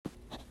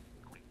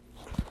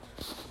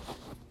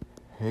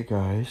Hey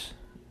guys,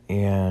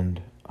 and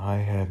I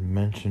had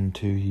mentioned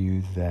to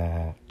you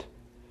that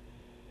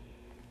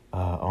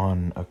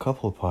on a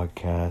couple of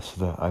podcasts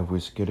that I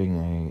was getting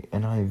a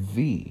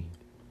NIV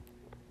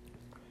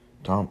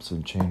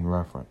Thompson chain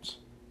reference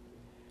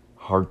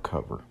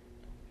hardcover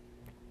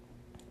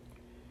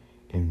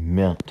in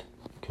mint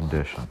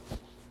condition.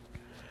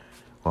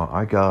 Well,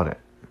 I got it,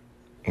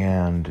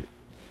 and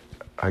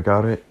I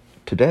got it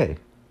today.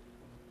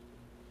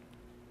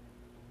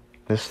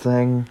 This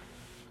thing,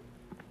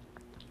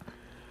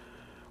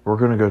 we're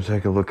going to go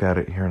take a look at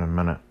it here in a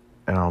minute,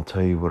 and I'll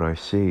tell you what I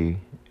see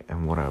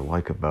and what I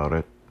like about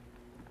it.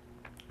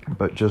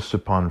 But just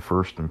upon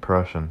first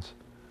impressions,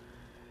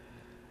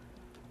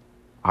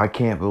 I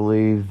can't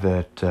believe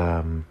that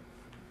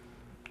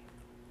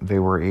they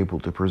were able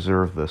to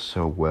preserve this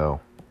so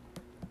well.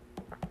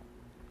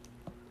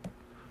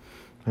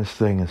 This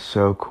thing is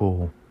so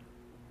cool.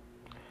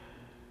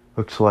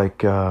 Looks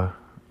like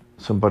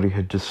somebody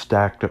had just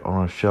stacked it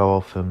on a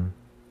shelf, and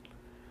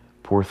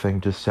poor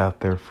thing just sat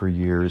there for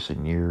years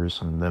and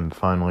years, and then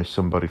finally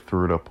somebody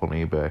threw it up on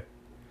eBay.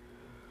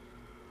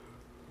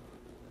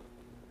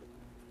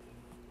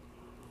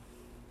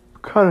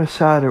 Kind of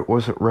sad it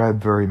wasn't read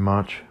very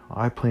much.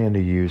 I plan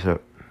to use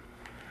it.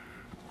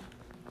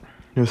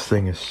 This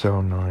thing is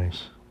so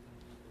nice.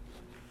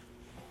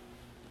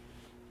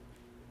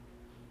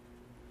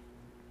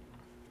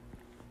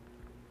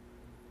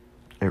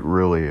 It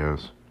really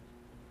is.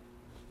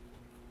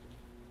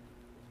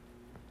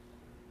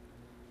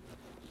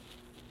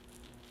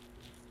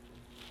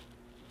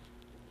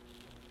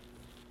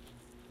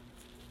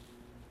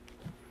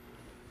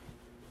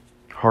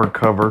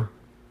 Hardcover.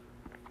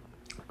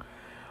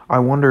 I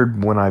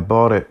wondered when I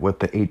bought it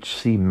what the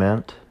HC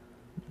meant.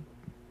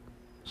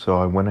 So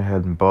I went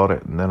ahead and bought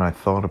it, and then I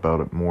thought about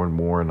it more and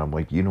more, and I'm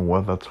like, you know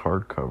what? That's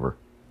hardcover.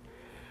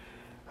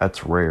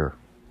 That's rare.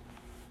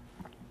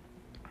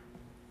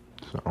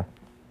 So,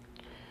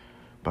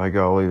 by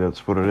golly,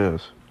 that's what it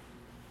is.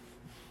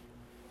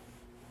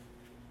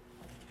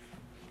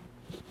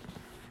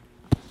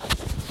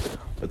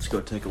 Let's go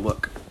take a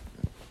look.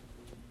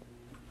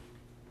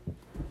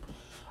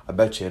 I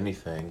bet you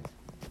anything,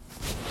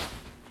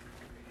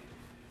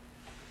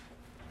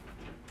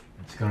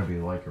 it's gonna be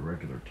like a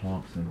regular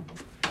Thompson.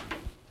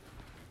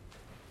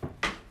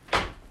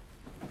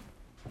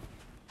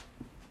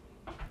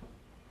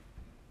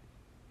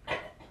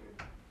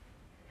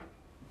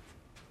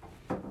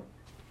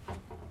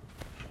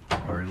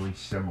 Or at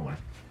least similar.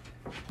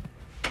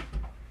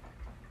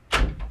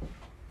 Okay.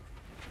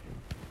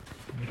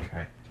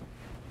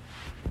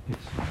 Get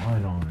some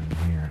light on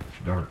in here.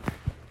 It's dark.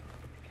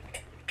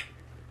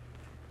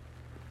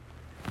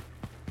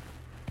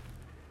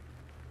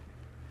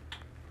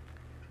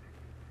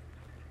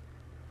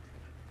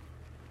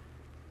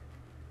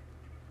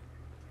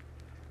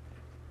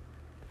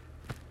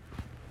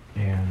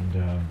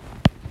 And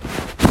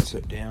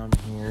sit down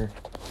here,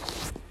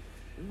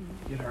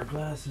 get our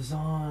glasses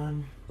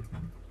on,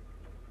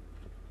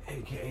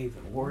 aka the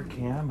war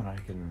cam, and I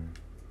can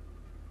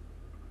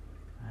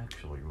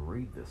actually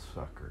read this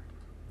sucker.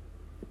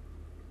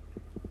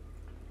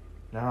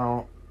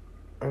 Now,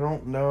 I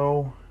don't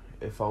know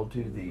if I'll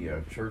do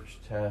the church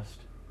test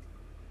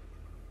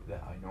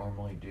that I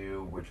normally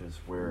do, which is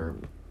where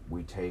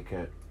we take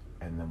it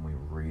and then we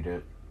read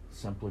it,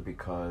 simply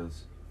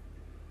because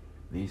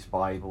these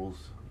Bibles,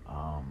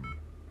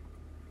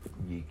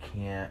 you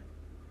can't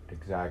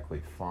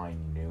exactly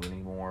find new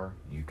anymore.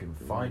 You can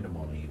find them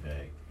on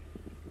eBay,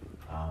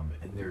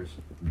 and there's,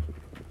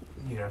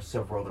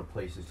 several other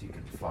places you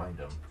can find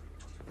them,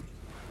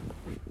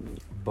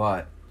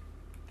 but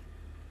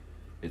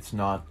it's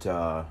not,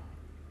 a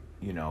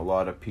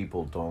lot of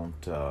people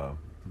don't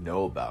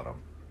know about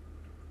them,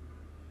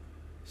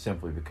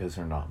 simply because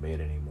they're not made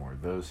anymore.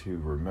 Those who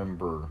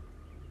remember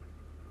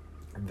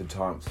the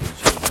Thompson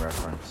chain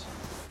reference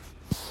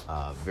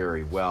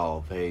very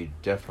well, they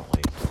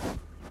definitely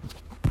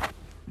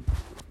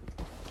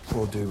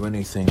will do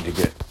anything to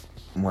get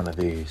one of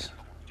these.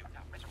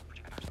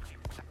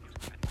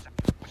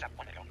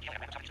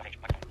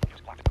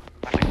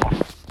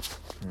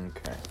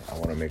 Okay, I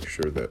want to make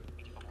sure that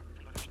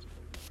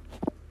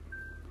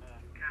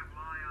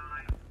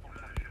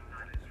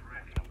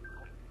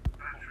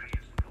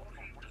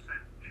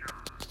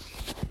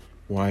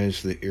why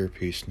is the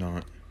earpiece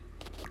not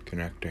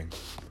connecting?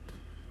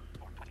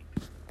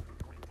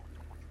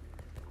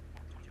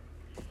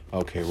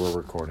 Okay, we're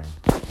recording.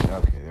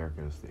 Okay, there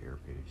goes the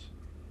earpiece.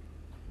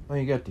 Well,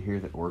 you got to hear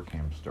the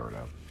OrCam start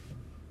up.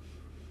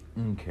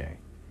 Okay.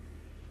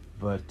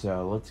 But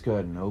let's go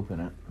ahead and open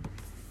it.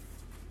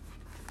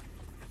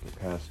 Get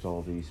past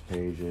all these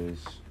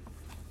pages.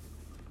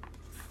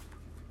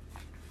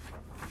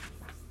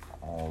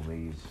 All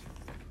these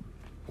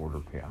border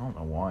pages. I don't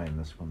know why in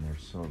this one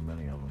there's so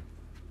many of them.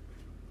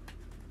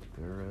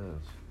 There it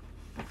is.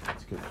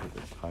 Let's get to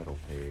the title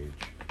page.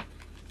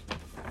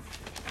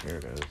 There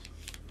it is.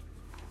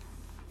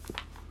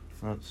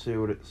 Let's see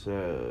what it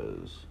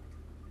says.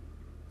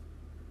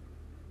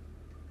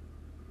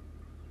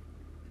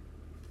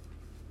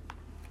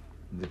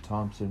 The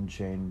Thompson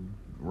Chain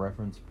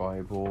Reference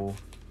Bible.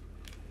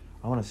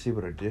 I want to see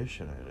what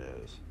edition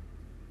it is.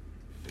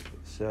 If it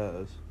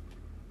says.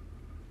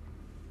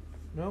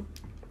 Nope.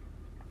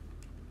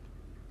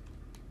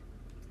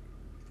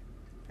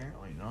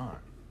 Apparently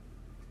not.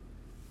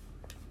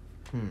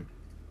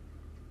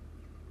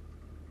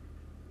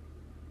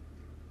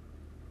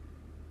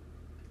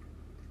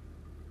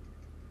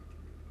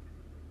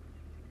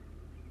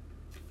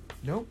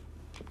 Nope.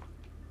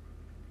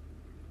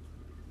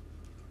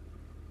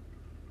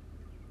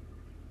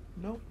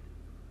 Nope.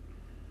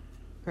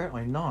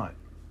 Apparently not.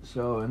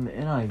 So in the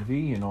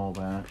NIV and all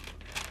that,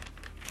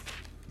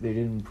 they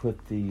didn't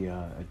put the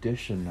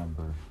edition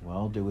number.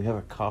 Well, do we have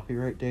a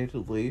copyright date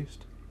at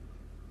least?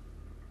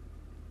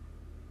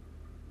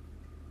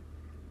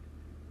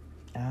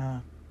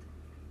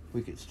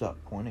 We could stop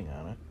pointing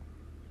at it.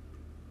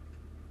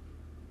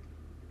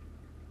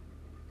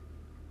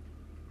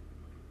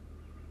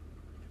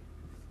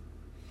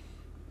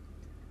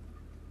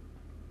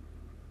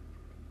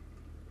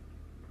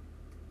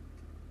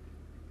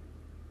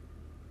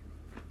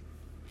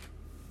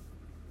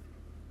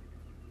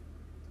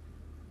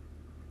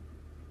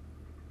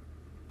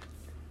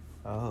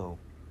 Oh.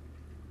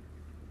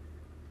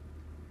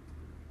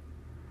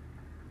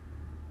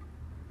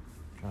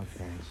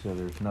 Okay, so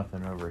there's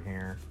nothing over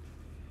here.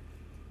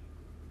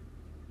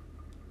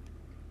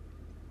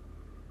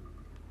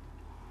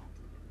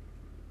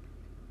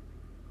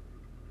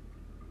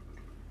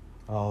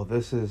 Oh,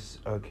 this is...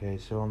 Okay,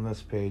 so on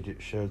this page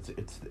it shows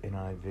it's the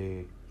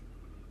NIV.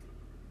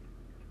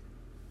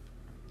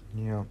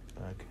 Yep,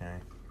 okay.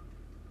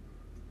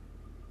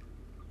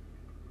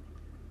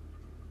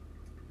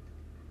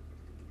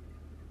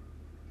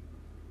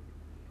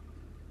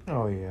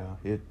 Oh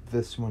yeah,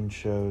 this one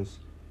shows...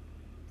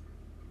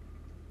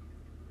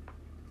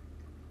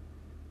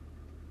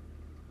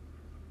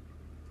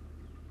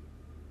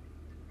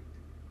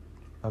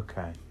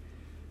 Okay.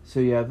 So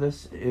yeah,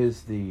 this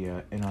is the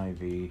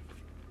NIV.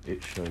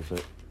 It shows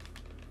it.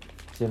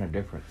 It's in a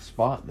different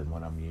spot than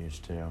what I'm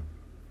used to.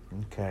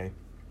 Okay.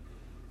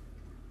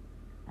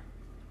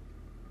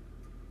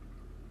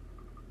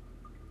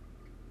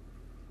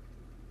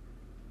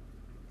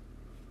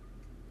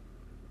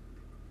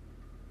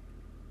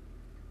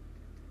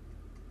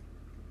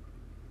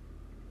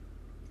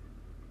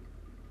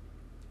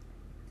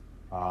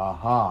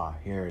 Aha,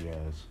 here it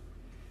is.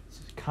 It's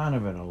kind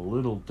of in a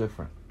little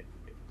different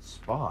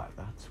spot.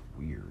 That's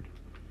weird.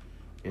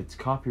 It's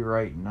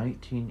copyright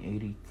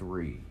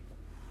 1983.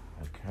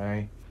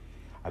 Okay.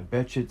 I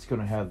bet you it's going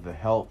to have the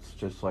helps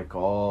just like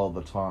all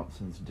the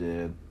Thompsons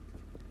did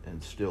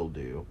and still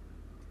do.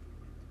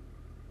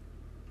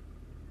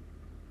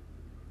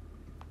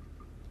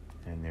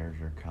 And there's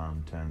your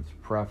contents.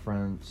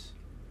 Preference.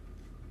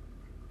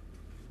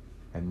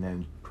 And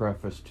then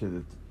preface to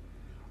the...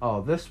 Oh,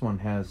 this one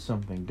has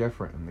something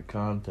different in the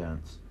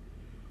contents.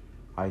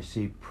 I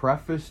see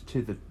preface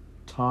to the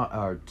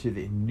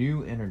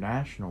New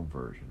International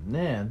Version.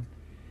 Then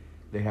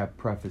they have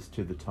preface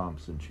to the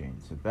Thompson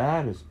Chain. So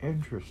that is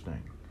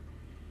interesting.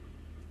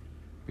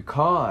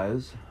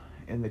 Because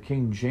in the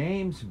King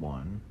James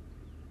one,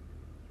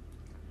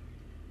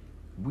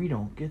 we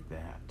don't get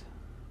that.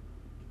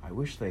 I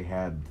wish they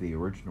had the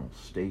original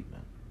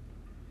statement.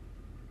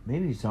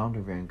 Maybe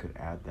Zondervan could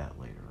add that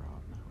later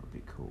on. That would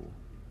be cool.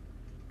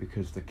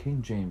 Because the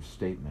King James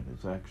statement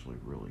is actually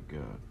really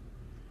good.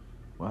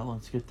 Well,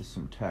 let's get to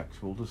some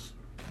text. We'll just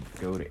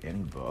go to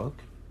any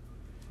book.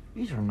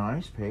 These are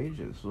nice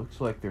pages. Looks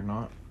like they're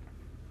not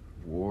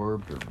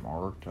warped or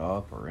marked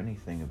up or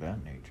anything of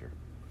that nature.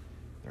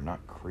 They're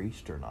not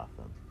creased or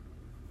nothing.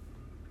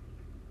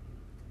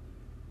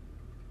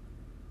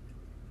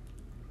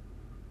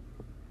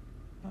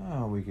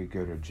 Oh, we could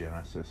go to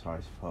Genesis, I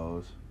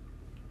suppose.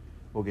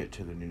 We'll get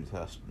to the New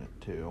Testament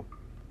too.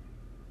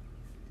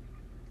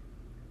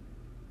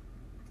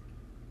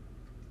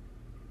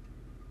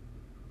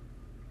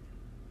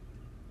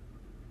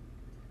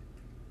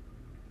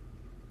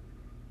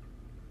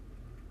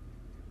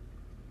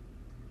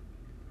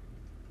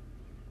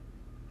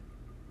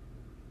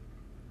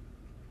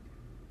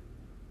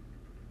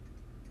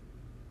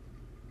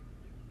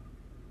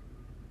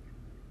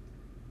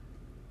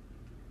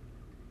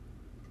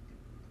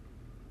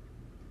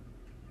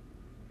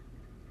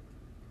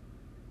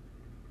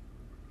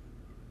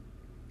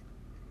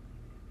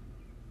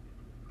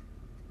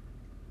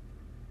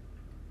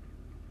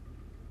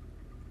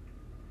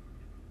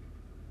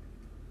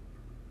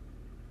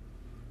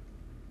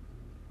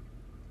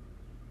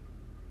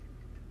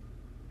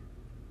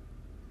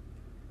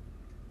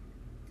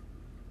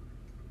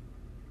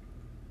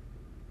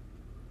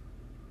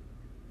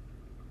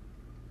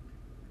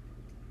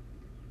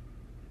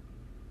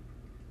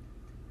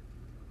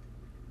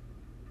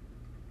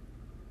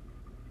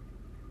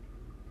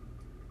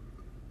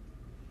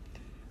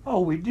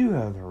 Oh, we do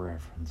have the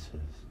references.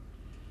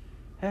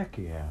 Heck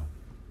yeah.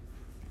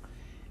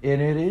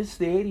 And it is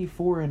the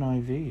 84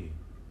 NIV.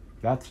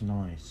 That's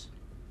nice.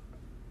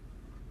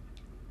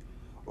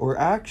 Or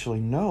actually,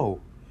 no.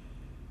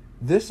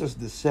 This is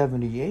the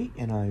 78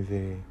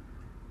 NIV.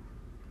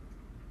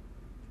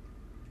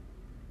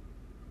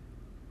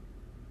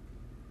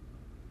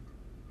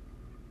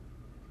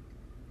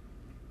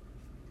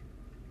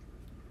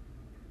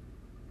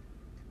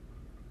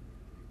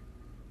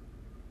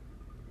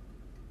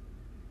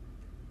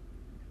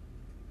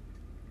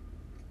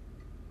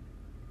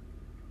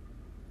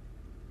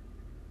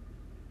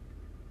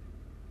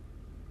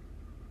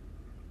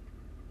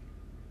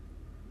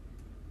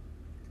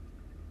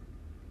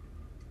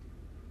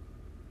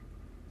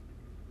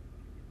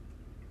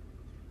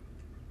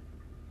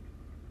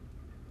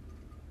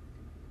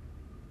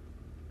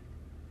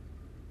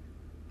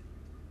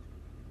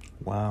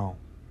 Wow.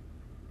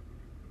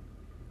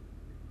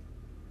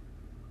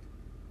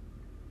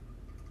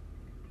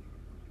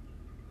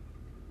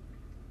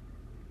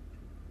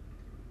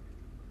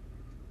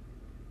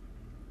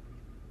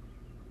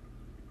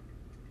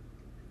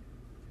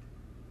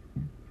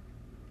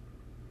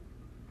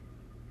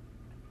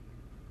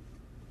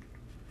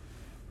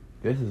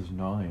 This is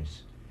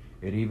nice.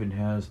 It even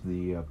has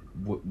the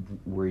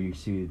where you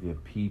see the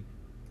P.P.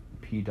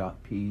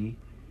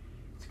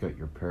 It's got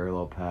your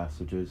parallel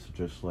passages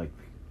just like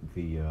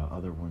the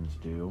other ones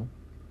do.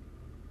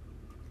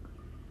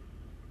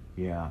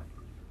 Yeah,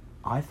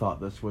 I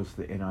thought this was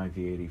the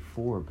NIV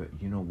 84, but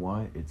you know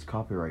what? It's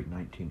copyright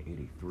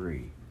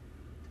 1983.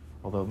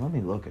 Although, let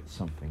me look at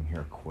something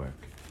here quick.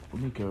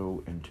 Let me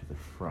go into the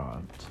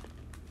front.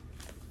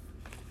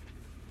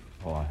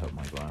 Oh, I hope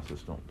my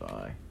glasses don't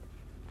die.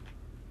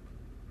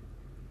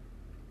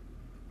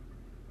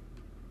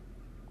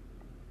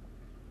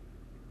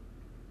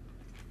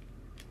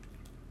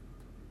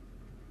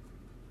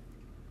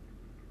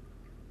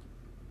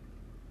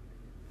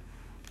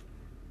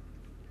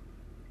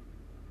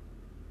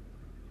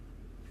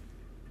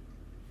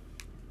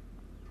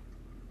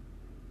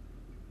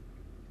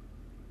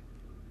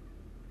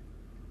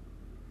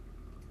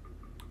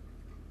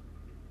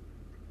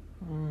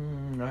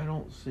 I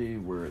don't see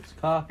where it's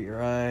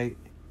copyright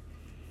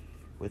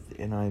with the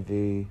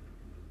NIV.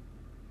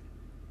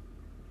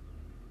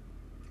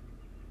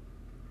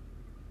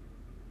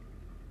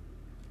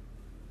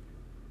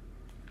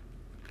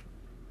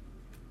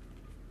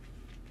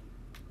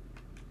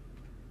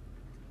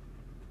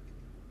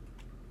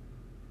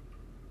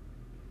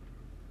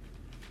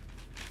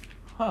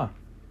 Huh.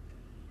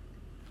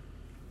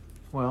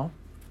 Well,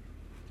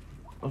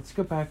 let's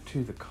go back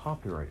to the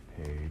copyright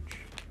page.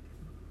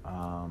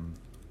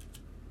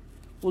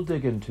 We'll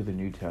dig into the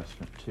New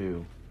Testament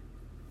too.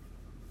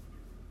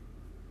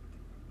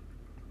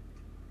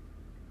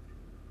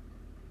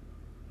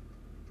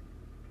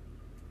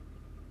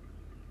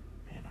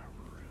 Man, I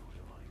really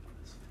like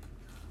this thing.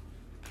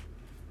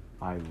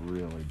 I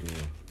really do.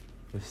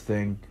 This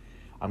thing,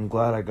 I'm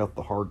glad I got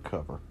the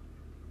hardcover.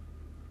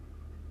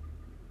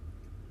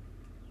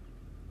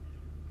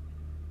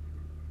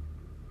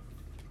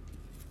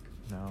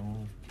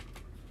 No,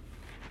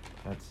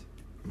 that's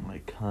my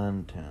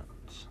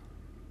contents.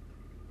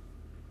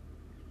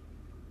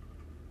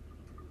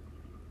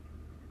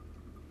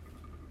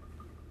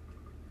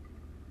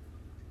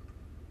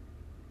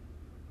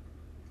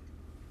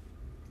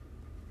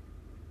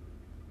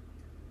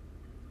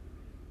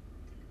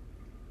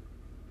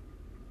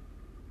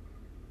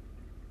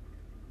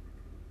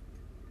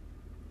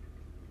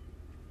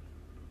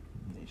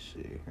 Let me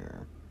see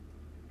here.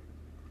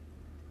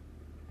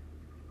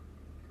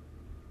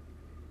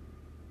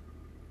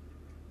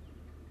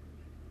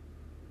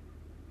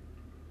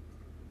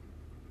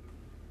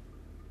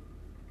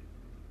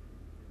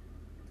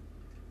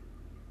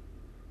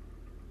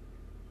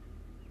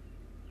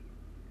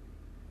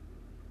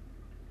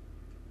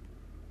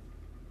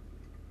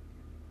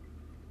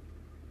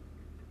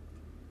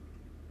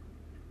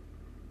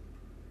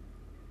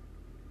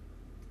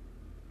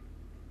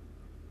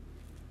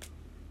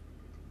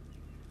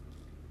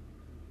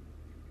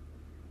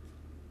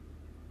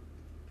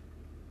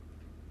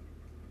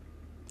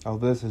 Oh,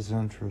 this is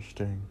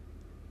interesting.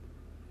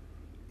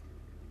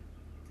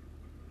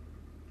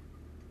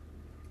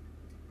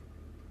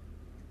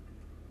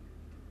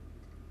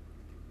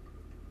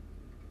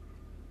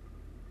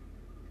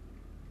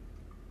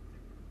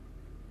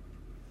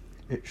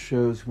 It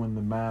shows when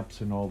the maps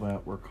and all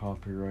that were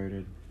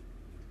copyrighted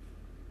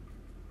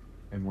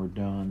and were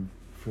done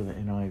for the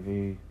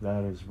NIV.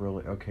 That is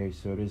really... Okay,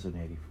 so it is an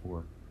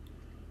 84.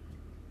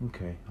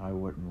 Okay, I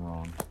wasn't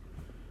wrong.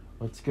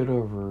 Let's get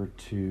over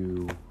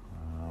to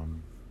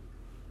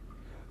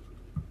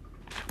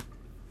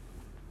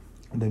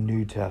the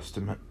New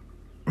Testament.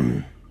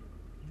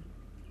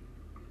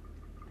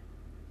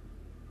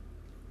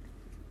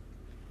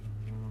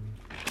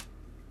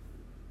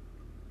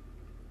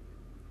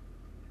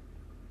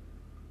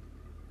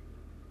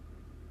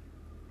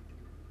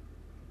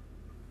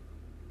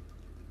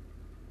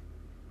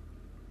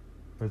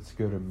 Let's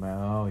go to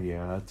oh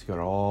yeah, it's got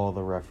all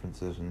the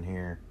references in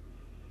here.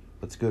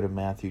 Let's go to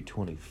Matthew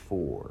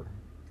 24.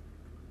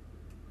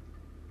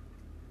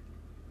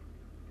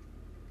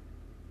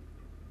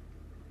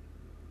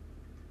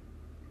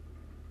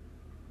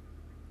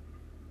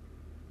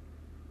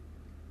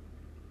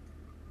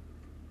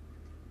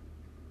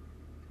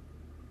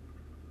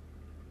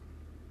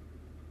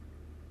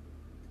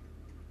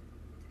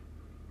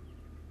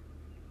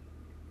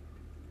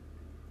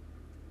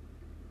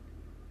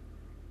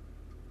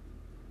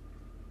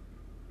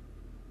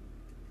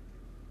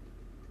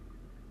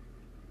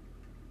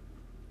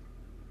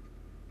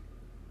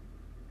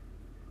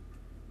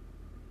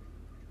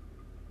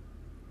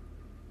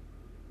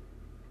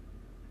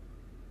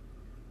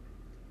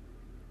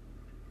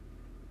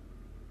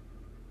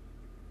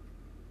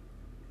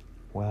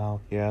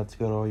 Wow, yeah, it's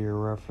got all your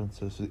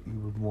references that you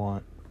would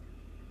want.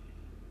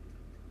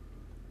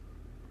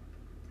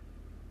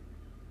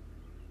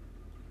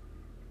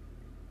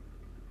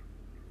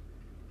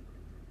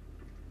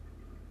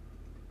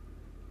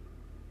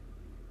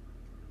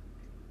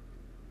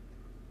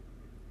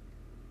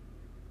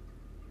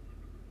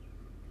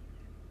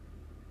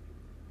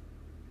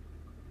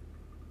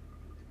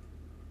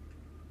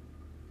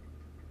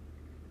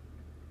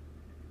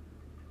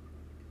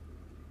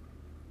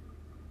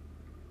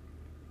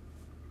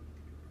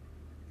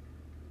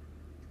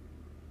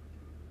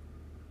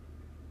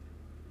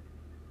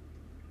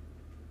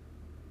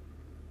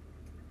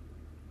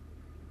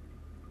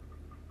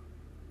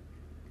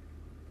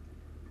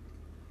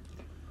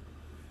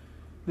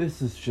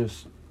 This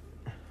is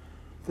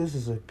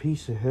a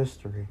piece of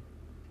history.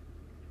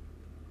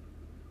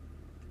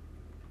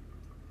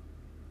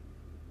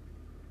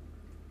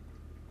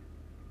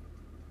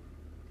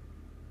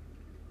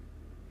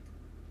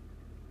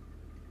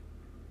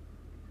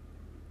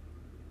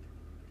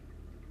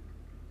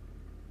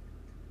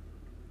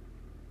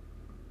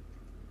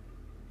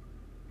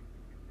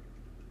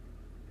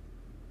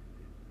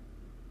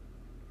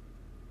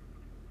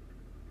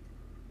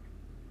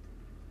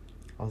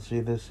 I'll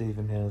see this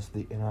even has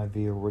the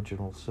NIV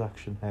original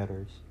section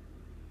headers.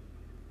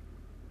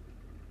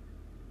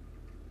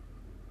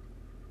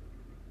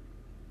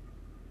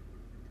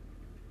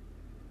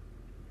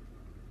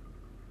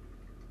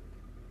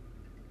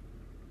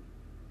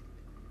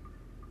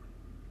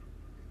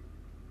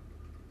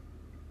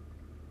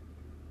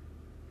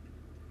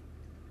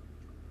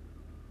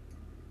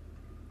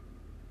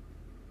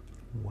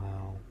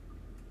 Wow.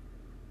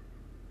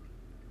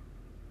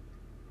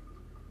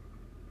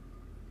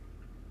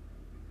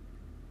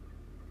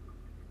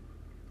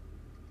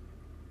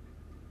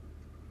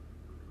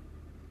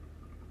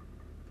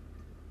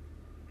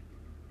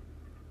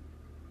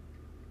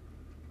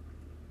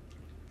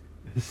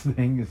 This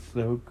thing is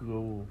so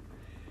cool.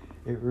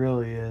 It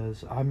really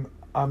is. I'm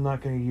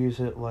not going to use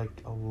it like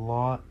a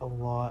lot,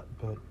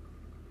 but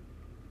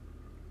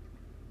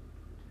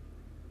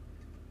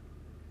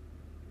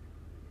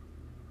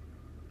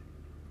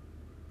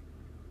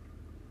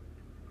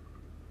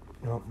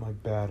oh, my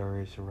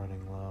batteries are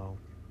running low.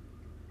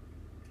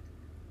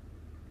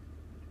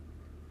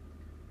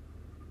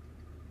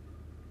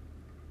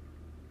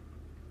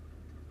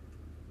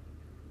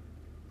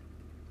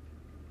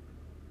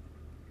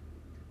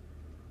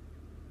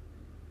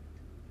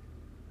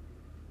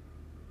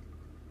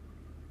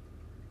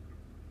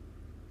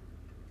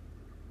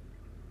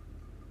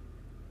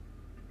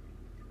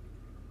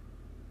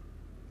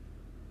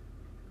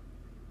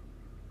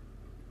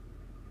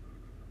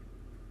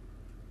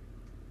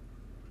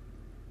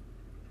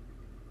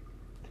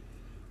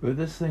 But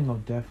this thing will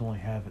definitely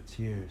have its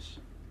use.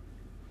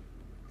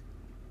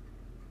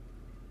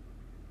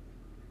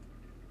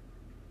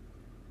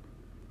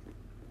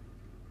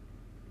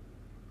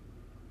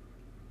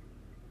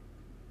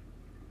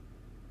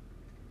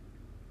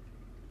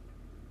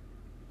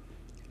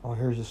 Oh,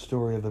 here's a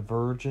story of the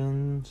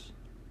virgins.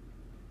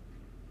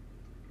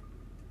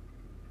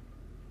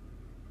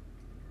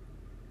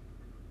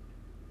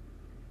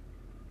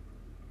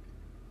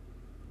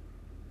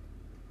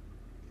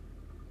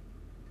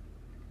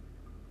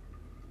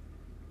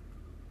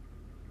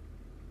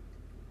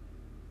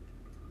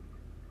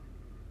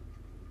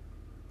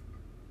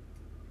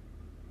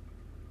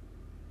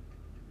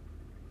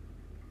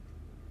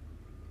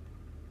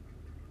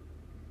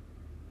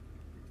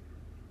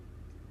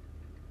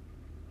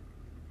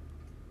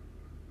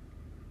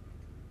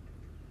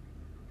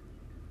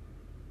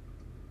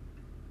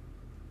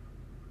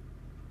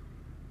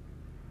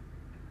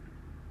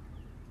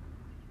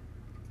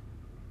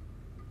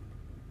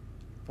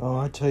 Oh,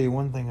 I tell you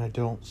one thing I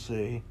don't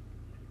see.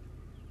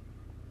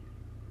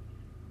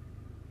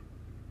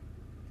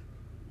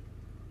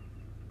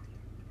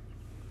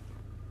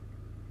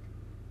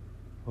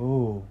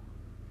 Oh.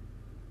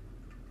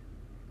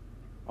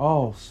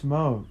 Oh,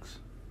 smokes.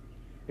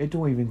 It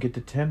don't even get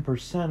to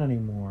 10%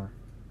 anymore.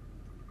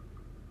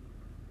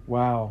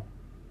 Wow.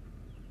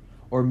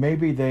 Or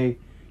maybe they,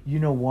 you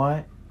know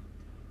what?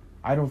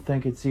 I don't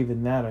think it's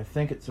even that. I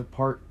think it's a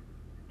part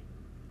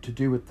to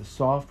do with the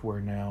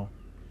software now.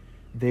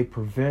 They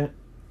prevent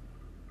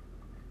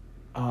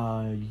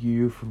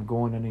you from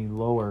going any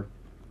lower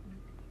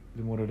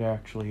than what it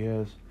actually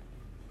is.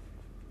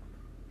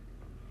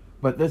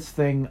 But this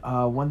thing,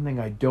 one thing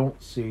I don't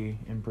see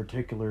in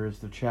particular is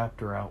the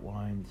chapter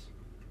outlines.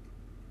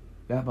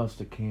 That must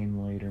have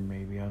came later,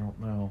 maybe. I don't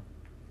know.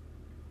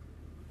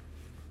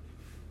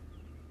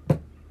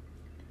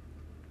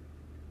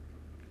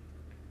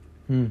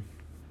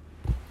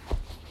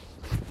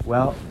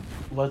 Well,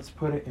 let's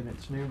put it in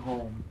its new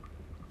home.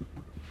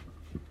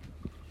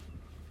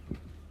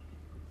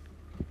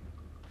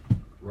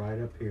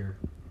 Right up here.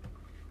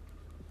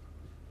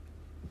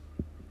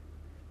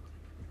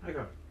 I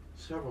got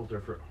several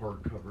different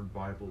hardcover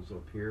Bibles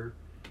up here.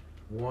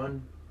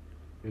 One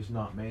is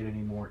not made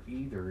anymore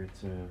either.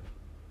 It's a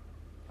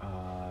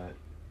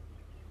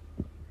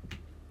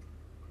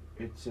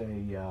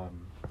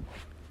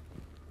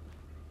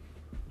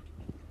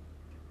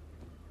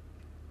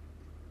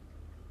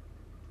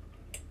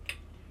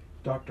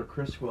Dr.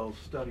 Criswell's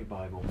Study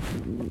Bible.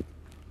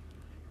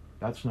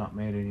 That's not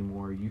made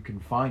anymore. You can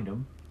find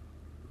them.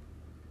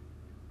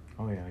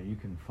 Oh yeah, you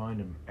can find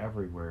them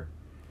everywhere.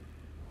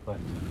 But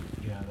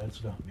yeah,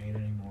 that's not made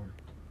anymore.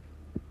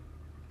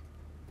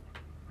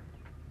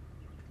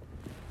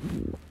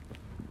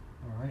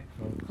 All right,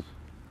 folks.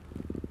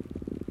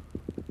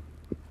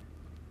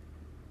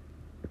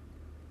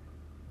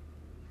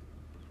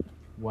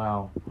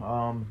 Wow.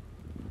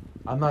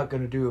 I'm not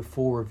going to do a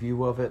full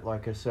review of it,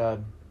 like I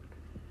said.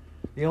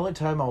 The only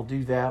time I'll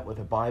do that with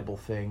a Bible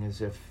thing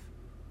is if,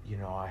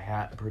 I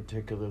hadn't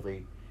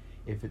particularly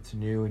if it's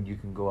new and you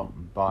can go out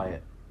and buy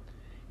it.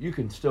 You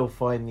can still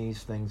find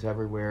these things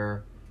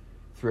everywhere.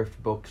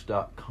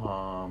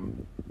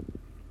 Thriftbooks.com,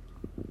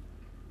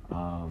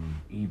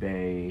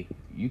 eBay.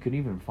 You can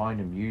even find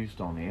them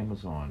used on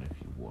Amazon if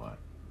you want.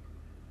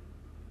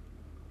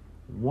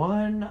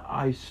 One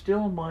I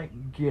still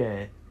might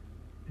get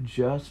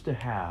just to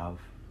have.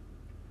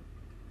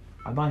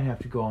 I might have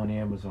to go on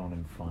Amazon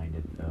and find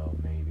it though,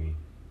 maybe.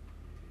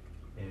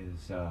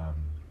 Is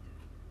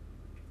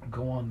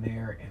go on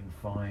there and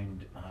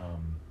find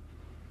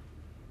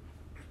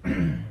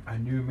a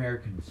New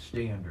American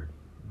Standard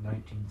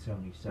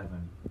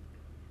 1977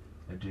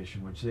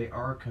 edition, which they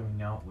are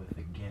coming out with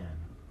again.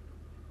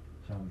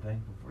 So I'm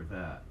thankful for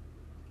that.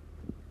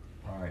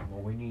 Alright,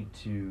 well, we need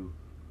to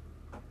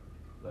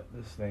let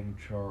this thing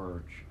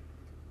charge.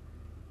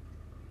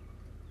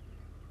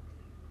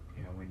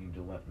 Yeah, we need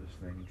to let this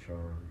thing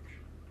charge.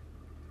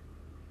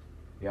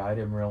 Yeah, I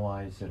didn't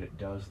realize that it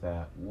does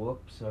that.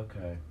 Whoops,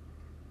 okay.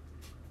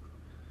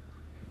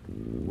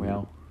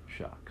 Well,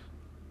 shucks.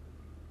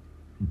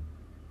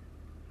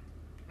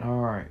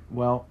 Alright,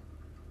 well,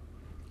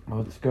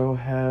 let's go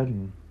ahead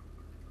and...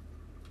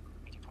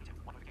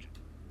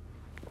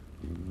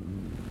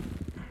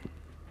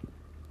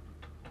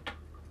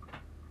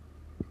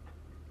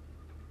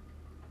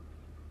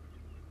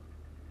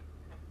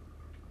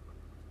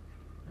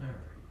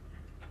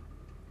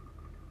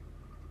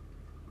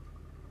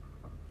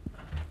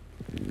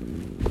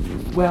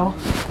 Well,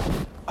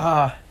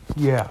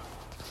 yeah.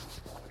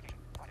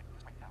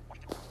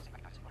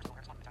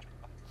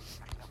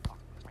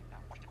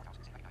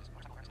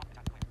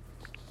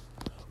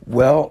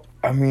 Well,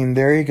 I mean,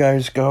 there you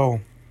guys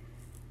go.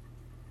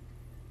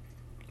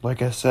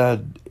 Like I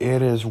said,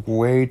 it is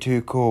way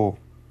too cool.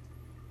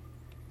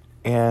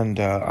 And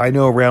I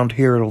know around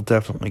here it'll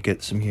definitely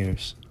get some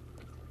use.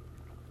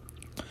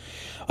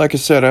 Like I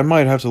said, I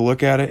might have to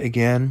look at it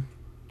again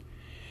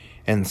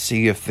and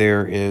see if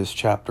there is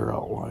chapter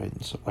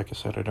outlines. Like I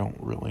said, I don't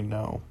really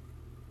know.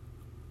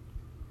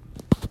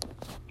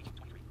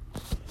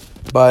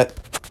 But,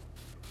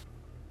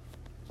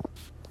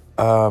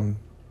 I'll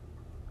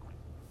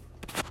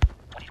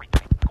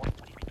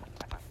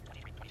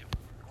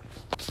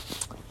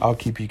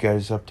keep you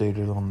guys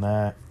updated on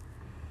that.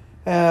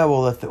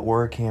 We'll let the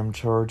Oricam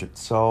charge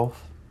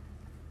itself.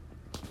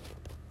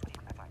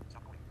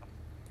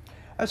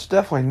 That's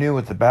definitely new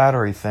with the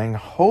battery thing.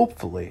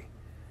 Hopefully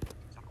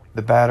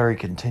the battery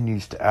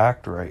continues to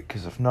act right,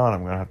 because if not,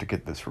 I'm going to have to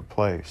get this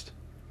replaced,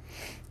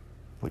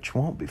 which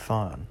won't be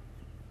fun.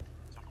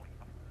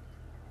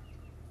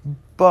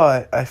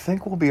 But I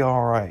think we'll be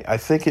alright. I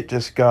think it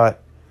just got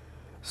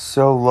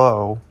so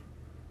low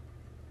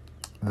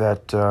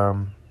that,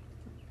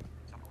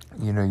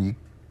 you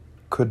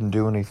couldn't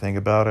do anything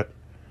about it.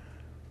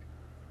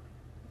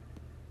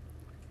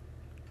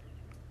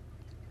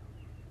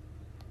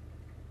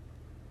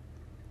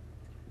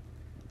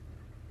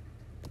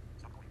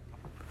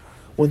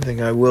 One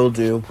thing I will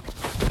do,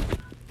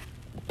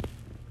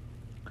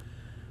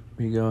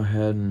 we go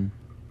ahead and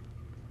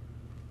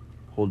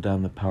hold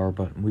down the power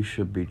button. We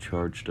should be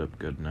charged up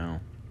good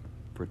now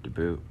for it to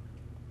boot.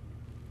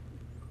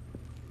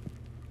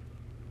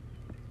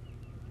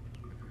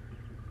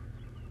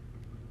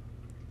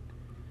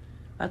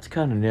 That's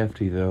kind of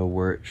nifty though,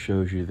 where it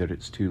shows you that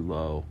it's too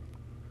low.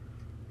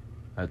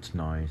 That's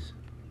nice.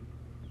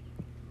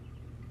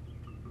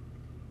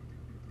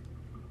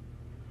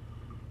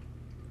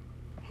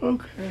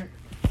 Okay.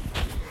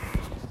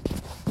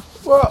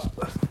 Well,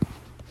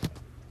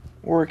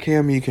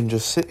 Oricam, you can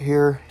just sit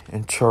here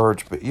and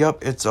charge, but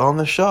yep, it's on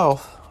the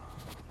shelf.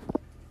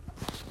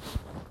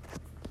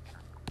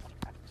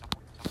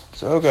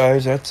 So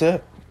guys, that's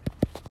it.